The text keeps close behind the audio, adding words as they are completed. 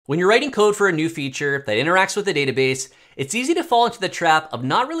When you're writing code for a new feature that interacts with the database, it's easy to fall into the trap of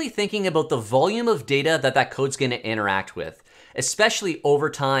not really thinking about the volume of data that code's going to interact with, especially over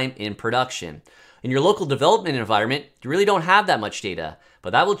time in production. In your local development environment, you really don't have that much data,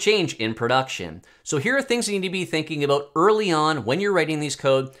 but that will change in production. So here are things you need to be thinking about early on when you're writing these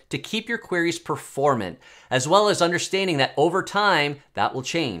code to keep your queries performant, as well as understanding that over time, that will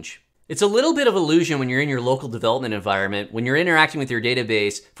change. It's a little bit of illusion when you're in your local development environment, when you're interacting with your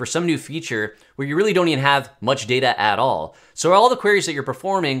database for some new feature where you really don't even have much data at all. So all the queries that you're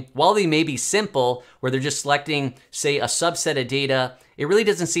performing, while they may be simple, where they're just selecting, say, a subset of data, it really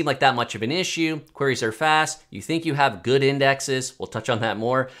doesn't seem like that much of an issue. Queries are fast. You think you have good indexes. We'll touch on that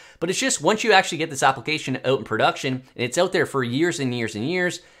more. But it's just once you actually get this application out in production, and it's out there for years and years and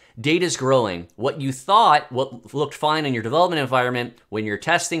years, data's growing. What you thought, what looked fine in your development environment when you're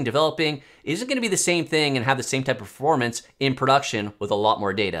testing, developing, isn't going to be the same thing and have the same type of performance in production with a lot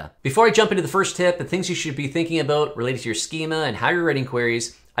more data. Before I jump into the first tip and things you should be thinking about related to your schema and how you're writing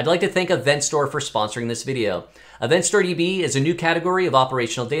queries, I'd like to thank EventStore for sponsoring this video. EventStoreDB is a new category of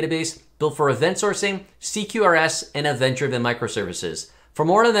operational database built for event sourcing, CQRS, and event-driven microservices. For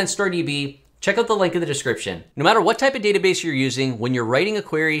more on EventStoreDB, check out the link in the description. No matter what type of database you're using, when you're writing a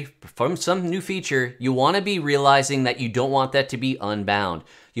query from some new feature, you want to be realizing that you don't want that to be unbound.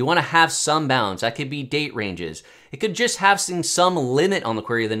 You want to have some bounds. That could be date ranges. It could just have some limit on the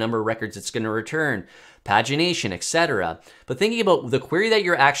query, the number of records it's going to return, pagination, etc. But thinking about the query that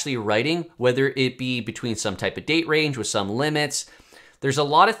you're actually writing, whether it be between some type of date range with some limits, there's a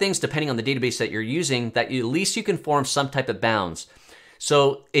lot of things depending on the database that you're using that at least you can form some type of bounds.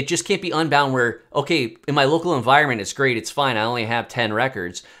 So it just can't be unbound where, okay, in my local environment, it's great, it's fine, I only have 10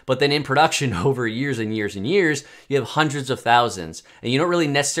 records. But then in production over years and years and years, you have hundreds of thousands. And you don't really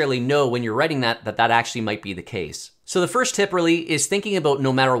necessarily know when you're writing that actually might be the case. So the first tip really is thinking about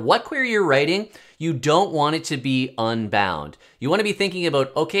no matter what query you're writing, you don't want it to be unbound. You want to be thinking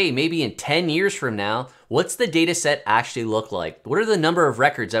about, okay, maybe in 10 years from now, what's the data set actually look like? What are the number of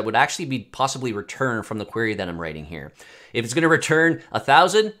records that would actually be possibly returned from the query that I'm writing here? If it's going to return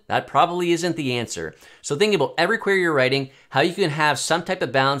 1,000, that probably isn't the answer. So think about every query you're writing, how you can have some type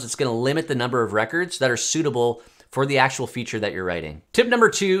of bounds that's going to limit the number of records that are suitable for the actual feature that you're writing. Tip number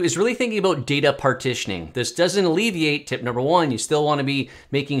 2 is really thinking about data partitioning. This doesn't alleviate tip number 1. You still want to be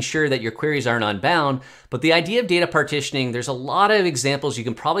making sure that your queries aren't unbound, but the idea of data partitioning, there's a lot of examples you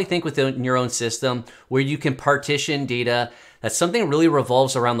can probably think within your own system where you can partition data. That's something really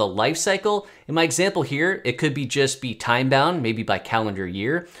revolves around the life cycle. In my example here, it could be just be time bound, maybe by calendar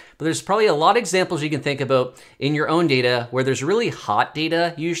year, but there's probably a lot of examples you can think about in your own data where there's really hot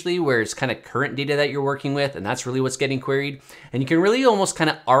data usually where it's kind of current data that you're working with and that's really what's getting queried. And you can really almost kind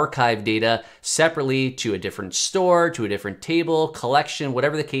of archive data separately to a different store, to a different table, collection,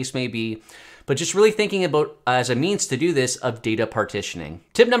 whatever the case may be. But just really thinking about as a means to do this of data partitioning.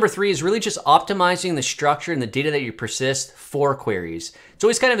 Tip number 3 is really just optimizing the structure and the data that you persist for queries. It's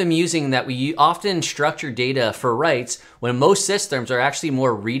always kind of amusing that we often structure data for writes when most systems are actually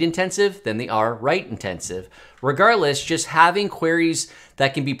more read intensive than they are write intensive. Regardless, just having queries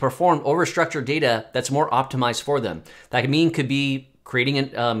that can be performed over structured data that's more optimized for them. That could be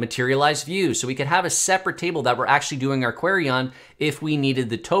creating a materialized view. So we could have a separate table that we're actually doing our query on if we needed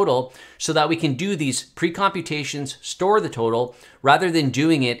the total so that we can do these pre-computations, store the total, rather than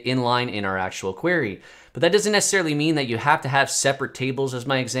doing it inline in our actual query. But that doesn't necessarily mean that you have to have separate tables as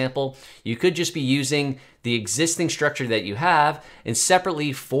my example. You could just be using the existing structure that you have and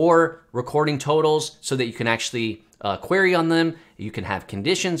separately for recording totals so that you can actually query on them, you can have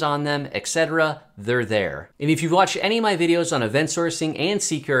conditions on them, etc. They're there. And if you've watched any of my videos on event sourcing and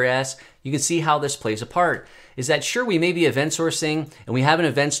CQRS, you can see how this plays a part. Is that sure, we may be event sourcing and we have an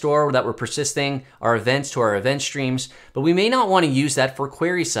event store that we're persisting our events to our event streams, but we may not want to use that for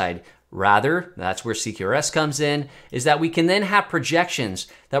query side. Rather, that's where CQRS comes in, is that we can then have projections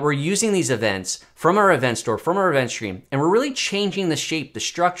that we're using these events from our event store, from our event stream, and we're really changing the shape, the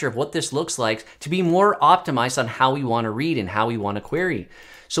structure of what this looks like to be more optimized on how we want to read and how we want to query.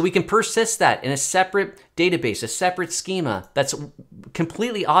 So we can persist that in a separate database, a separate schema that's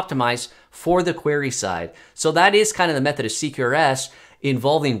completely optimized for the query side. So that is kind of the method of CQRS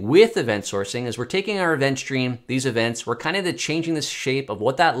involving with event sourcing is we're taking our event stream, these events, we're kind of changing the shape of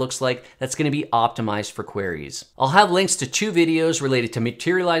what that looks like that's going to be optimized for queries. I'll have links to 2 videos related to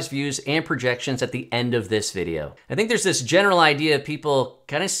materialized views and projections at the end of this video. I think there's this general idea of people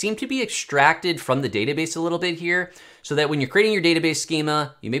kind of seem to be extracted from the database a little bit here, so that when you're creating your database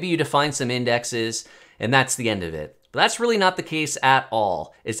schema, maybe you define some indexes, and that's the end of it. But that's really not the case at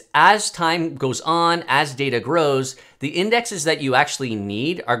all. Is as time goes on, as data grows, the indexes that you actually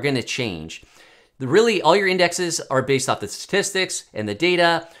need are going to change. Really, all your indexes are based off the statistics and the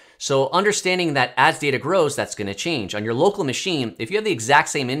data. So understanding that as data grows, that's going to change. On your local machine, if you have the exact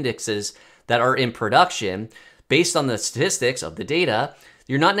same indexes that are in production, based on the statistics of the data,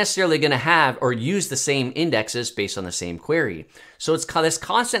 you're not necessarily going to have or use the same indexes based on the same query. So it's this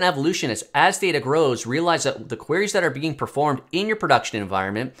constant evolution as data grows, realize that the queries that are being performed in your production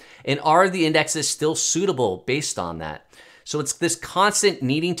environment, and are the indexes still suitable based on that. So it's this constant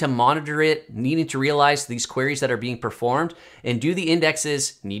needing to monitor it, needing to realize these queries that are being performed, and do the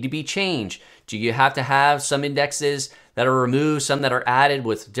indexes need to be changed? Do you have to have some indexes that are removed, some that are added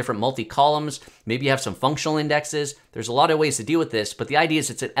with different multi-columns? Maybe you have some functional indexes. There's a lot of ways to deal with this, but the idea is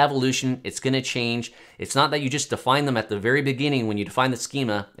it's an evolution. It's going to change. It's not that you just define them at the very beginning when you define the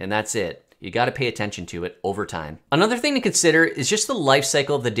schema, and that's it. You got to pay attention to it over time. Another thing to consider is just the life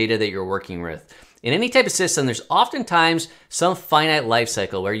cycle of the data that you're working with. In any type of system, there's oftentimes some finite life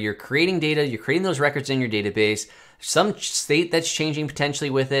cycle where you're creating data, you're creating those records in your database, some state that's changing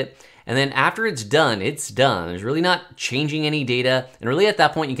potentially with it, and then after it's done, it's done. There's really not changing any data, and really at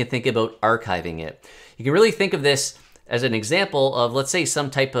that point, you can think about archiving it. You can really think of this as an example of, let's say,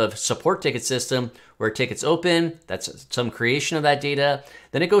 some type of support ticket system where a ticket's open, that's some creation of that data,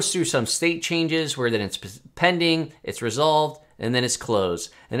 then it goes through some state changes where then it's pending, it's resolved, and then it's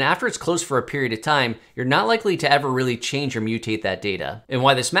closed. And after it's closed for a period of time, you're not likely to ever really change or mutate that data. And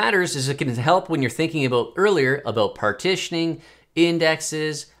why this matters is it can help when you're thinking about earlier about partitioning,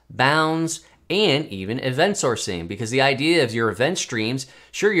 indexes, bounds, and even event sourcing, because the idea of your event streams,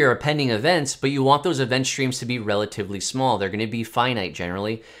 sure, you're appending events, but you want those event streams to be relatively small. They're going to be finite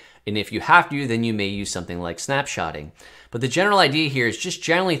generally. And if you have to, then you may use something like snapshotting. But the general idea here is just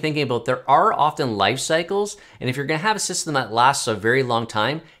generally thinking about there are often life cycles. And if you're going to have a system that lasts a very long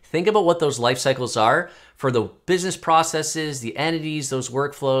time, think about what those life cycles are for the business processes, the entities, those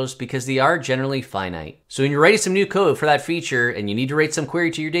workflows, because they are generally finite. So when you're writing some new code for that feature and you need to write some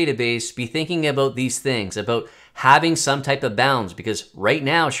query to your database, be thinking about these things, about having some type of bounds, because right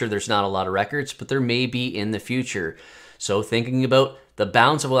now, sure, there's not a lot of records, but there may be in the future. So thinking about the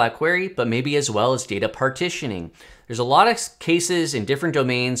bounds of that query, but maybe as well as data partitioning. There's a lot of cases in different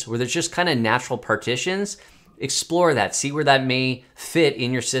domains where there's just kind of natural partitions. Explore that, see where that may fit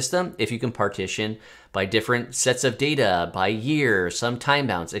in your system if you can partition by different sets of data, by year, some time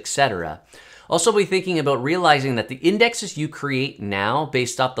bounds, etc. Also be thinking about realizing that the indexes you create now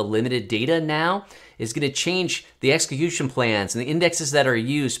based off the limited data now is going to change the execution plans and the indexes that are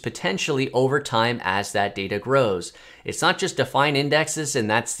used potentially over time as that data grows. It's not just define indexes and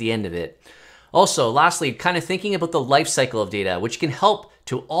that's the end of it. Also, lastly, kind of thinking about the life cycle of data, which can help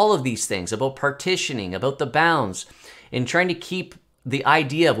to all of these things, about partitioning, about the bounds, and trying to keep the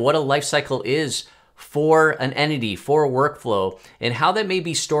idea of what a life cycle is for an entity, for a workflow, and how that may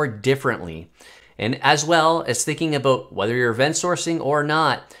be stored differently. And as well as thinking about whether you're event sourcing or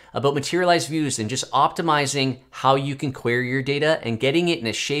not, about materialized views and just optimizing how you can query your data and getting it in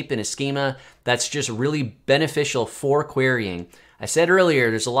a shape and a schema that's just really beneficial for querying. I said earlier,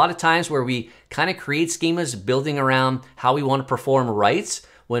 there's a lot of times where we kind of create schemas building around how we want to perform writes,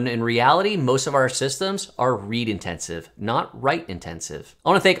 when in reality, most of our systems are read intensive, not write intensive. I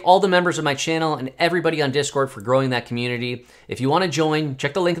want to thank all the members of my channel and everybody on Discord for growing that community. If you want to join,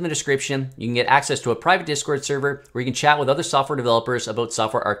 check the link in the description. You can get access to a private Discord server where you can chat with other software developers about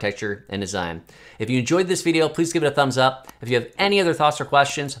software architecture and design. If you enjoyed this video, please give it a thumbs up. If you have any other thoughts or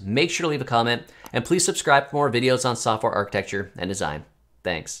questions, make sure to leave a comment, and please subscribe for more videos on software architecture and design.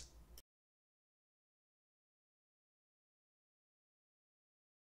 Thanks.